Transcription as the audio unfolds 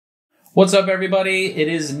What's up, everybody? It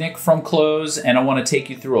is Nick from Close, and I want to take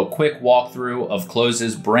you through a quick walkthrough of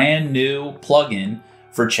Close's brand new plugin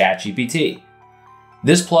for ChatGPT.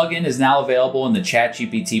 This plugin is now available in the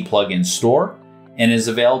ChatGPT plugin store and is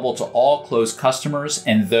available to all Close customers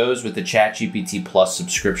and those with the ChatGPT Plus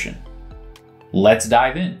subscription. Let's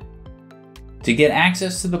dive in. To get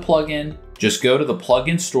access to the plugin, just go to the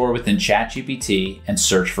plugin store within ChatGPT and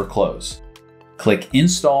search for Close. Click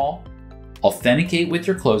Install, authenticate with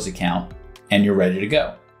your Close account, and you're ready to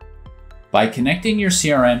go. By connecting your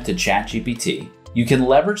CRM to ChatGPT, you can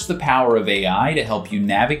leverage the power of AI to help you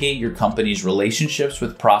navigate your company's relationships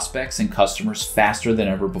with prospects and customers faster than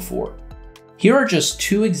ever before. Here are just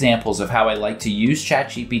two examples of how I like to use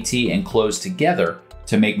ChatGPT and Close together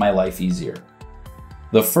to make my life easier.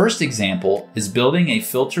 The first example is building a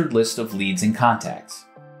filtered list of leads and contacts.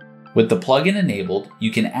 With the plugin enabled,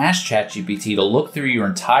 you can ask ChatGPT to look through your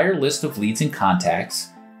entire list of leads and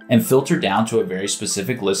contacts and filter down to a very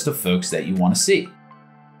specific list of folks that you want to see.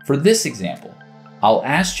 For this example, I'll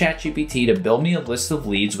ask ChatGPT to build me a list of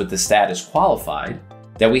leads with the status qualified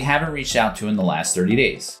that we haven't reached out to in the last 30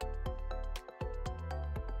 days.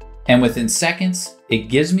 And within seconds, it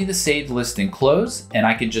gives me the saved list in Close, and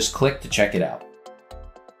I can just click to check it out.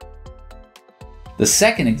 The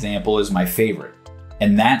second example is my favorite,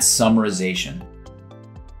 and that's summarization.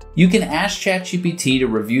 You can ask ChatGPT to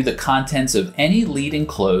review the contents of any lead in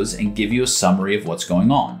Close and give you a summary of what's going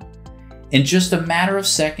on. In just a matter of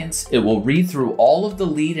seconds, it will read through all of the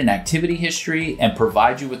lead and activity history and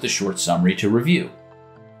provide you with a short summary to review.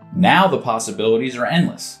 Now the possibilities are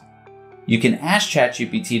endless. You can ask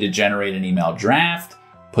ChatGPT to generate an email draft,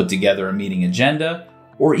 put together a meeting agenda,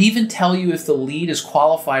 or even tell you if the lead is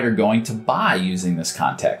qualified or going to buy using this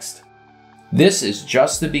context. This is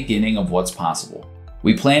just the beginning of what's possible.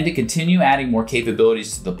 We plan to continue adding more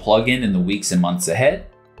capabilities to the plugin in the weeks and months ahead,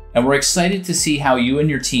 and we're excited to see how you and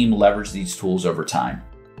your team leverage these tools over time.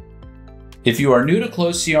 If you are new to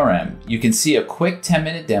Close CRM, you can see a quick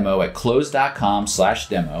 10-minute demo at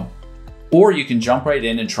close.com/demo, or you can jump right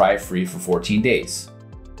in and try it free for 14 days.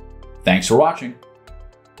 Thanks for watching.